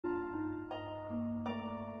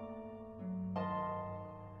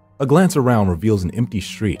A glance around reveals an empty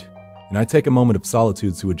street, and I take a moment of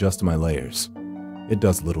solitude to adjust to my layers. It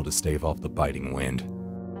does little to stave off the biting wind.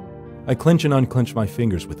 I clench and unclench my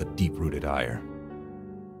fingers with a deep-rooted ire.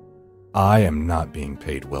 I am not being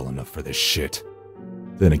paid well enough for this shit.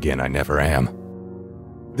 Then again, I never am.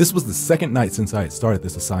 This was the second night since I had started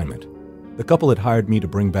this assignment. The couple had hired me to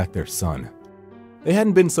bring back their son. They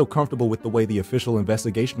hadn't been so comfortable with the way the official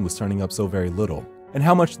investigation was turning up so very little, and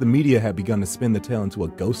how much the media had begun to spin the tale into a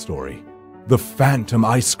ghost story. The phantom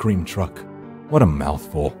ice cream truck. What a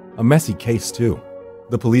mouthful. A messy case, too.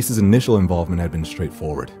 The police's initial involvement had been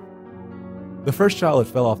straightforward. The first child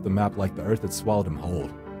had fell off the map like the earth had swallowed him whole.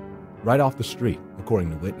 Right off the street, according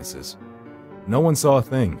to witnesses. No one saw a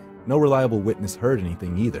thing. No reliable witness heard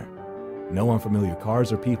anything either. No unfamiliar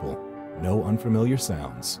cars or people. No unfamiliar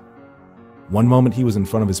sounds. One moment he was in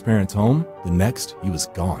front of his parents' home, the next he was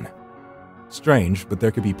gone. Strange, but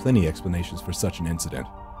there could be plenty of explanations for such an incident.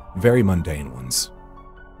 Very mundane ones.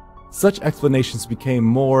 Such explanations became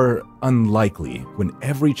more unlikely when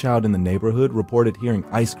every child in the neighborhood reported hearing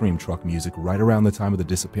ice cream truck music right around the time of the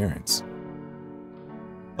disappearance.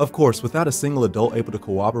 Of course, without a single adult able to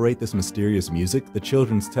corroborate this mysterious music, the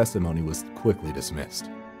children's testimony was quickly dismissed.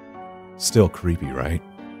 Still creepy, right?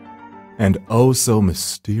 And oh so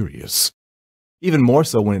mysterious. Even more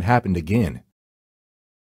so when it happened again.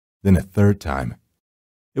 Then a third time.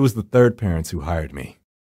 It was the third parents who hired me.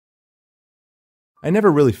 I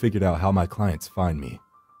never really figured out how my clients find me.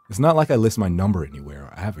 It's not like I list my number anywhere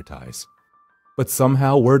or advertise. But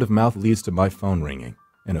somehow word of mouth leads to my phone ringing,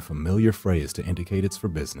 and a familiar phrase to indicate it's for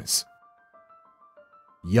business.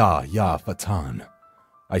 Ya Fatan.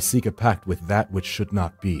 I seek a pact with that which should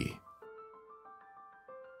not be.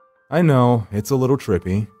 I know, it's a little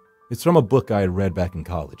trippy. It's from a book I had read back in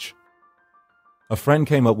college. A friend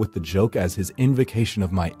came up with the joke as his invocation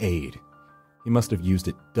of my aid. He must have used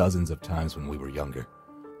it dozens of times when we were younger,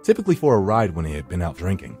 typically for a ride when he had been out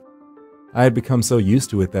drinking. I had become so used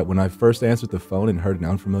to it that when I first answered the phone and heard an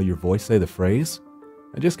unfamiliar voice say the phrase,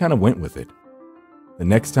 I just kind of went with it. The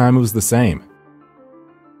next time it was the same.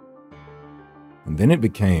 And then it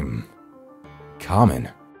became common.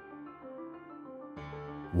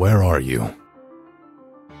 Where are you?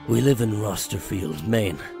 We live in Rosterfield,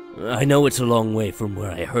 Maine. I know it's a long way from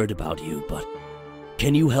where I heard about you, but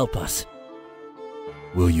can you help us?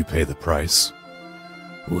 Will you pay the price?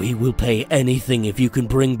 We will pay anything if you can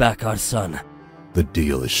bring back our son. The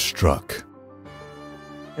deal is struck.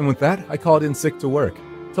 And with that, I called in sick to work.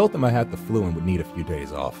 Told them I had the flu and would need a few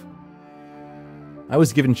days off. I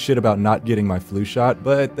was given shit about not getting my flu shot,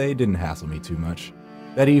 but they didn't hassle me too much.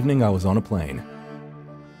 That evening, I was on a plane.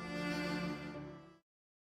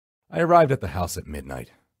 I arrived at the house at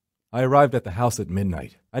midnight.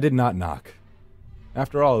 I did not knock.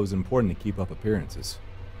 After all, it was important to keep up appearances.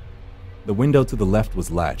 The window to the left was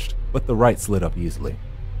latched, but the right slid up easily.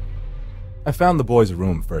 I found the boys'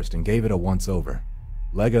 room first and gave it a once-over.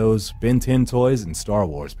 Legos, Ben 10 toys, and Star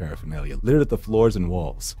Wars paraphernalia littered the floors and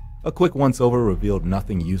walls. A quick once-over revealed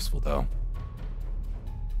nothing useful, though.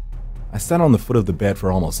 I sat on the foot of the bed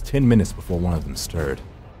for almost 10 minutes before one of them stirred.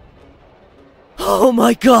 Oh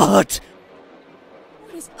my god!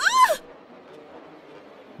 What is... Ah!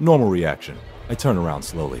 Normal reaction. I turn around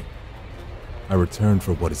slowly. I returned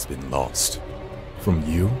for what has been lost. From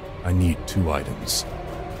you, I need 2 items.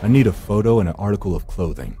 I need a photo and an article of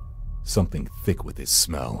clothing. Something thick with its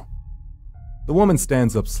smell. The woman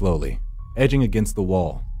stands up slowly, edging against the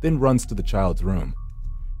wall, then runs to the child's room.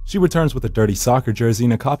 She returns with a dirty soccer jersey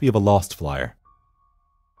and a copy of a Lost flyer.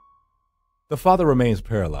 The father remains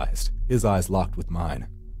paralyzed, his eyes locked with mine.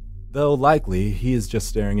 Though likely, he is just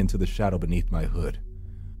staring into the shadow beneath my hood,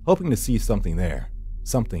 hoping to see something there,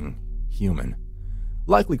 something human,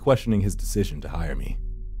 likely questioning his decision to hire me.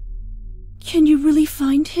 Can you really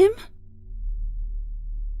find him?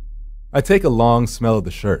 I take a long smell of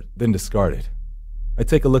the shirt, then discard it. I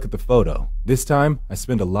take a look at the photo. This time, I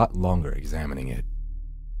spend a lot longer examining it.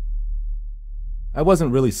 I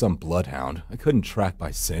wasn't really some bloodhound. I couldn't track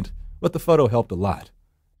by scent, but the photo helped a lot.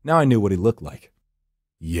 Now I knew what he looked like.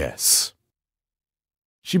 Yes.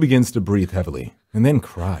 She begins to breathe heavily, and then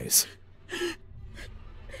cries.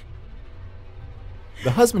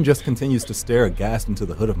 The husband just continues to stare aghast into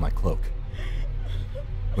the hood of my cloak.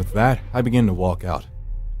 With that, I begin to walk out.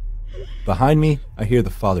 Behind me, I hear the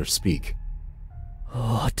father speak.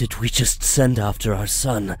 Oh, did we just send after our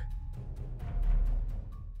son?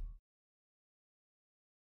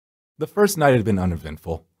 The first night had been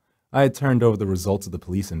uneventful. I had turned over the results of the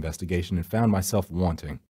police investigation and found myself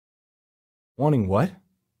wanting. Wanting what?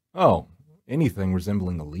 Oh, anything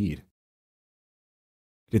resembling a lead.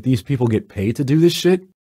 Did these people get paid to do this shit?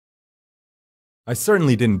 I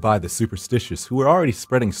certainly didn't buy the superstitious who were already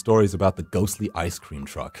spreading stories about the ghostly ice cream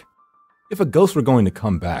truck. If a ghost were going to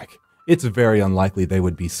come back, it's very unlikely they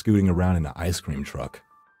would be scooting around in an ice cream truck.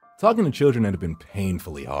 Talking to children had been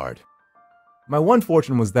painfully hard. My one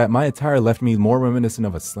fortune was that my attire left me more reminiscent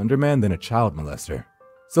of a Slender Man than a child molester.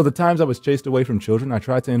 So the times I was chased away from children I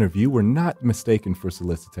tried to interview were not mistaken for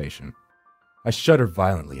solicitation. I shuddered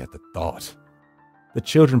violently at the thought. The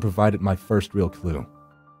children provided my first real clue.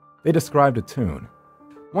 They described a tune,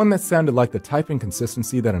 one that sounded like the type and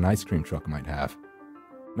consistency that an ice cream truck might have.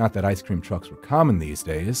 Not that ice cream trucks were common these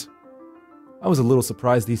days. I was a little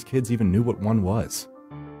surprised these kids even knew what one was.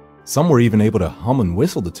 Some were even able to hum and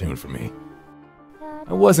whistle the tune for me.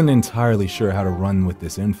 I wasn't entirely sure how to run with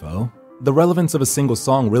this info. The relevance of a single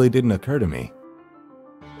song really didn't occur to me.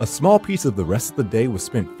 A small piece of the rest of the day was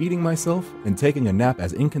spent feeding myself and taking a nap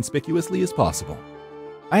as inconspicuously as possible.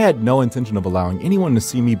 I had no intention of allowing anyone to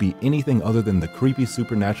see me be anything other than the creepy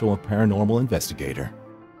supernatural paranormal investigator.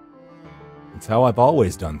 It's how I've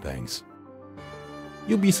always done things.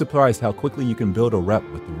 You'll be surprised how quickly you can build a rep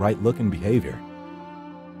with the right look and behavior.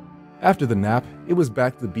 After the nap, it was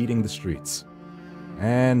back to beating the streets.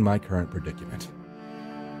 And my current predicament.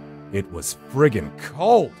 It was friggin'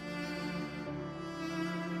 cold!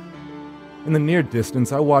 In the near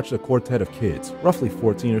distance, I watched a quartet of kids, roughly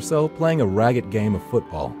 14 or so, playing a ragged game of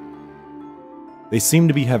football. They seemed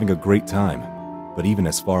to be having a great time, but even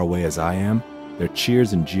as far away as I am, their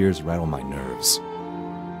cheers and jeers rattle my nerves.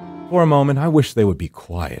 For a moment, I wish they would be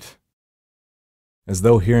quiet. As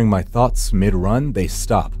though hearing my thoughts mid-run, they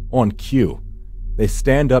stop, on cue. They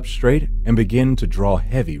stand up straight and begin to draw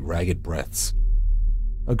heavy, ragged breaths.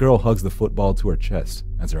 A girl hugs the football to her chest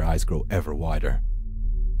as her eyes grow ever wider.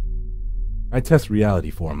 I test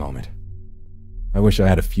reality for a moment. I wish I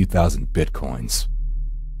had a few thousand bitcoins.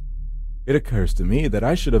 It occurs to me that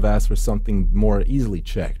I should have asked for something more easily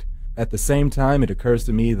checked. At the same time, it occurs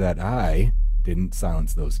to me that I didn't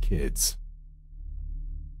silence those kids.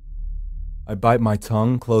 I bite my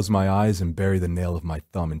tongue, close my eyes, and bury the nail of my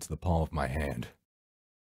thumb into the palm of my hand.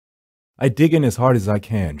 I dig in as hard as I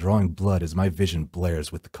can, drawing blood as my vision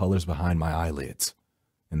blares with the colors behind my eyelids.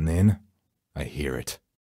 And then, I hear it.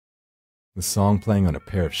 The song playing on a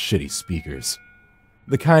pair of shitty speakers.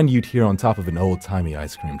 The kind you'd hear on top of an old-timey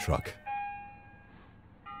ice cream truck.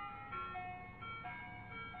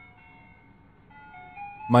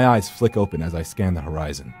 My eyes flick open as I scan the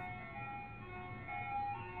horizon.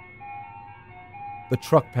 The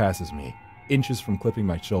truck passes me, inches from clipping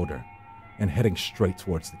my shoulder, and heading straight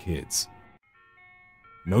towards the kids.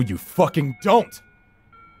 No, you fucking don't!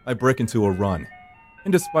 I break into a run,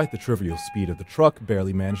 and despite the trivial speed of the truck,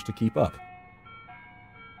 barely manage to keep up.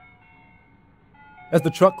 As the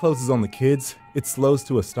truck closes on the kids, it slows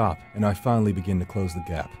to a stop, and I finally begin to close the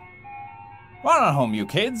gap. Run on home, you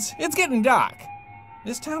kids. It's getting dark.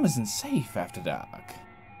 This town isn't safe after dark.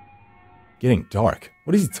 Getting dark?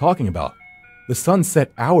 What is he talking about? The sun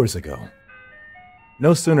set hours ago.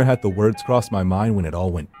 No sooner had the words crossed my mind when it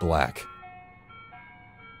all went black.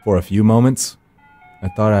 For a few moments, I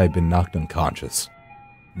thought I had been knocked unconscious.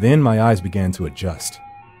 Then my eyes began to adjust.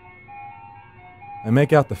 I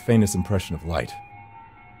make out the faintest impression of light.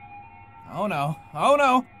 Oh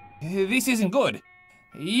no. This isn't good.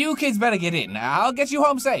 You kids better get in. I'll get you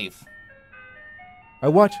home safe. I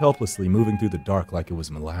watch helplessly, moving through the dark like it was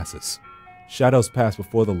molasses. Shadows pass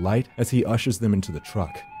before the light as he ushers them into the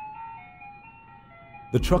truck.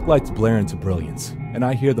 The truck lights blare into brilliance, and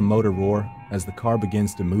I hear the motor roar as the car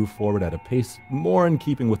begins to move forward at a pace more in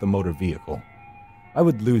keeping with a motor vehicle. I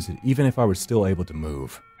would lose it even if I were still able to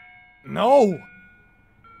move. No!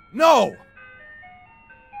 No!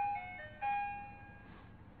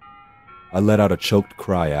 I let out a choked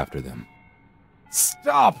cry after them.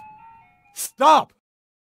 Stop! Stop!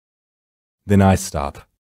 Then I stop.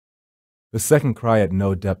 The second cry had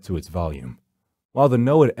no depth to its volume. While the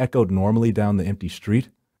no had echoed normally down the empty street,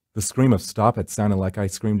 the scream of stop had sounded like I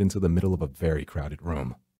screamed into the middle of a very crowded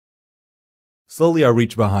room. Slowly I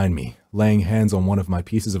reach behind me, laying hands on one of my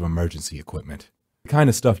pieces of emergency equipment. The kind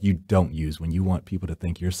of stuff you don't use when you want people to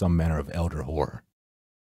think you're some manner of elder horror.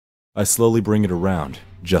 I slowly bring it around,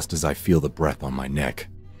 just as I feel the breath on my neck.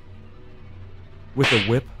 With a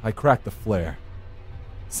whip, I crack the flare.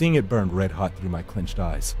 Seeing it burn red hot through my clenched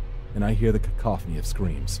eyes, and I hear the cacophony of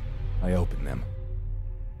screams, I open them.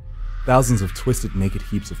 Thousands of twisted, naked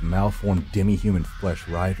heaps of malformed, demi-human flesh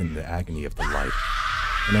writhe in the agony of the light,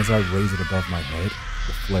 and as I raise it above my head,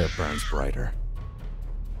 the flare burns brighter.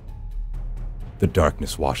 The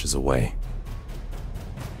darkness washes away.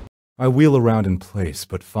 I wheel around in place,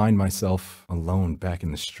 but find myself alone back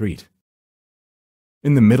in the street.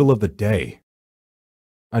 In the middle of the day,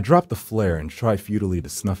 I drop the flare and try futilely to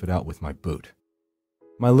snuff it out with my boot.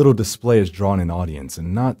 My little display has drawn an audience,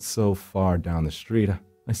 and not so far down the street,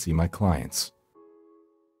 I see my clients.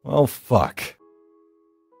 Well, fuck.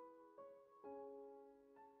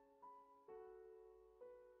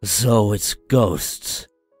 So it's ghosts.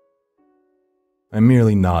 I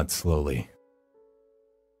merely nod slowly.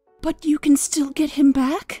 But you can still get him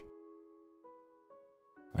back?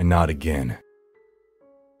 I nod again.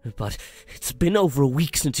 But it's been over a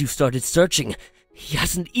week since you started searching. He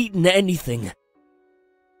hasn't eaten anything.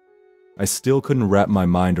 I still couldn't wrap my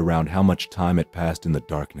mind around how much time had passed in the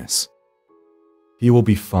darkness. He will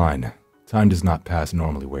be fine. Time does not pass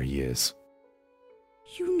normally where he is.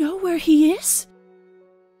 You know where he is?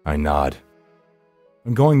 I nod.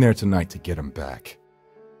 I'm going there tonight to get him back.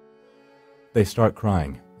 They start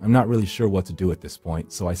crying. I'm not really sure what to do at this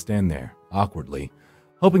point, so I stand there, awkwardly,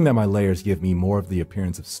 hoping that my layers give me more of the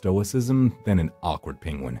appearance of stoicism than an awkward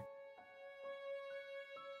penguin.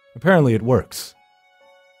 Apparently it works.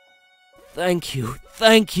 Thank you,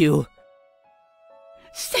 thank you.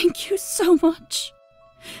 Thank you so much.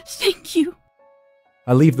 Thank you.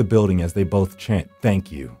 I leave the building as they both chant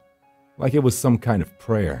 "thank you," like it was some kind of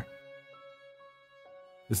prayer.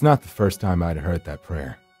 It's not the first time I'd heard that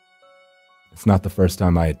prayer. It's not the first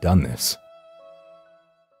time I had done this.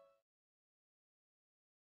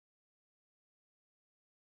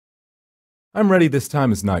 I'm ready this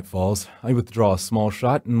time as night falls. I withdraw a small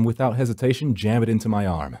shot and without hesitation jam it into my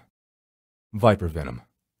arm. Viper venom.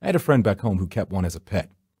 I had a friend back home who kept one as a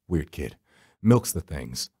pet. Weird kid. Milks the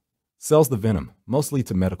things. Sells the venom, mostly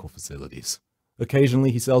to medical facilities.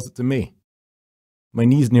 Occasionally he sells it to me. My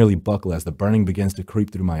knees nearly buckle as the burning begins to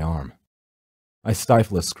creep through my arm. I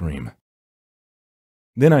stifle a scream.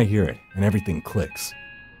 Then I hear it, and everything clicks.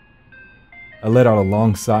 I let out a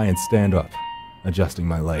long sigh and stand up, adjusting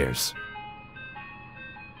my layers.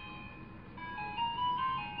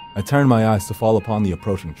 I turn my eyes to fall upon the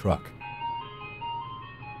approaching truck.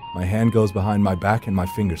 My hand goes behind my back and my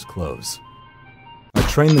fingers close. I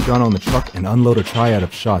train the gun on the truck and unload a triad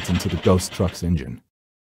of shots into the ghost truck's engine.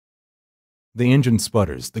 The engine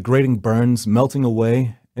sputters, the grating burns, melting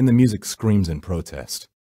away, and the music screams in protest.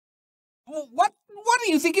 What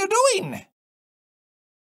do you think you're doing?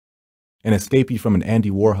 An escapee from an Andy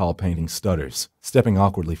Warhol painting stutters, stepping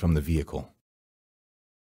awkwardly from the vehicle.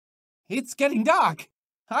 It's getting dark.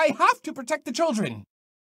 I have to protect the children.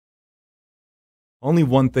 Only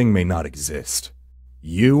one thing may not exist.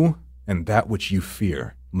 You and that which you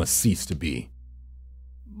fear must cease to be.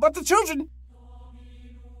 But the children...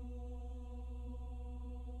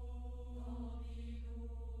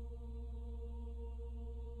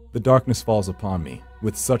 The darkness falls upon me.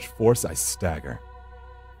 With such force, I stagger.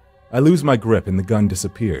 I lose my grip and the gun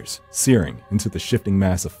disappears, searing into the shifting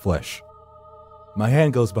mass of flesh. My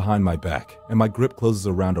hand goes behind my back, and my grip closes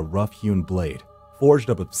around a rough-hewn blade, forged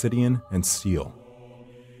of obsidian and steel.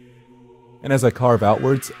 And as I carve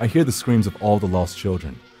outwards, I hear the screams of all the lost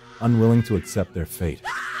children, unwilling to accept their fate,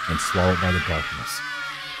 and swallowed by the darkness.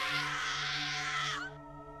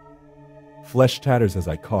 Flesh tatters as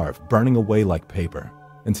I carve, burning away like paper,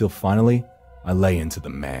 until finally, I lay into the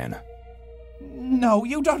man. No,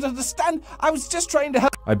 you don't understand. I was just trying to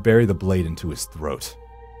help. I bury the blade into his throat.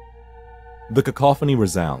 The cacophony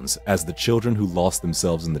resounds as the children who lost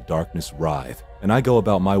themselves in the darkness writhe, and I go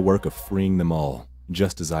about my work of freeing them all,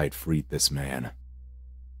 just as I had freed this man.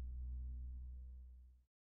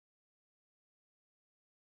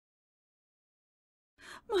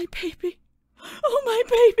 My baby. Oh, my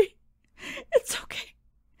baby. It's okay.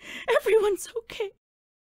 Everyone's okay.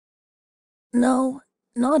 No,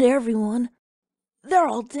 not everyone. They're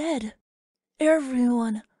all dead.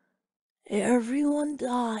 Everyone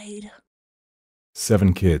died.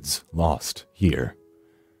 7 kids lost here,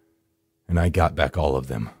 and I got back all of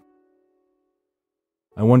them.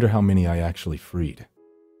 I wonder how many I actually freed.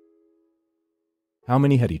 How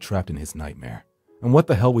many had he trapped in his nightmare? And what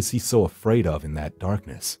the hell was he so afraid of in that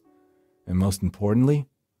darkness? And most importantly,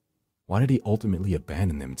 why did he ultimately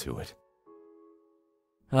abandon them to it?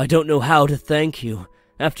 I don't know how to thank you.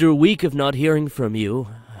 After a week of not hearing from you,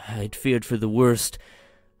 I'd feared for the worst.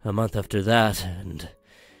 A month after that, and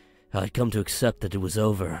I'd come to accept that it was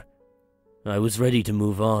over. I was ready to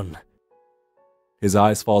move on. His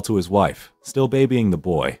eyes fall to his wife, still babying the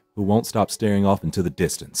boy, who won't stop staring off into the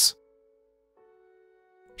distance.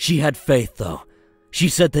 She had faith, though. She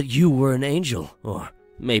said that you were an angel, or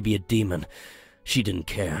maybe a demon. She didn't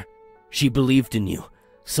care. She believed in you.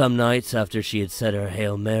 Some nights after she had said her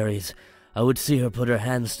Hail Marys, I would see her put her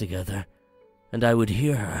hands together, and I would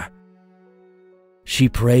hear her. She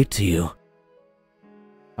prayed to you.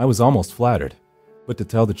 I was almost flattered. But to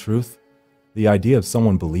tell the truth, the idea of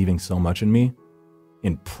someone believing so much in me,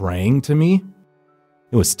 and praying to me,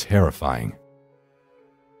 it was terrifying.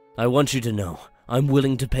 I want you to know, I'm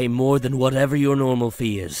willing to pay more than whatever your normal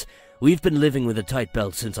fee is. We've been living with a tight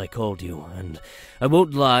belt since I called you, and I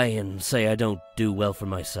won't lie and say I don't do well for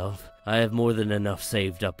myself. I have more than enough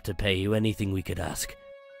saved up to pay you anything we could ask.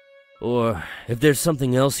 Or, if there's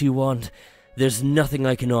something else you want, there's nothing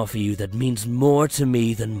I can offer you that means more to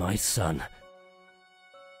me than my son.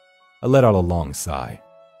 I let out a long sigh.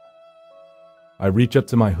 I reach up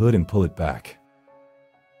to my hood and pull it back.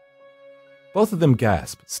 Both of them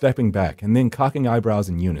gasp, stepping back and then cocking eyebrows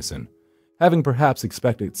in unison, having perhaps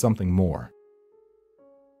expected something more.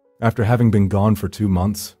 After having been gone for 2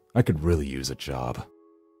 months, I could really use a job.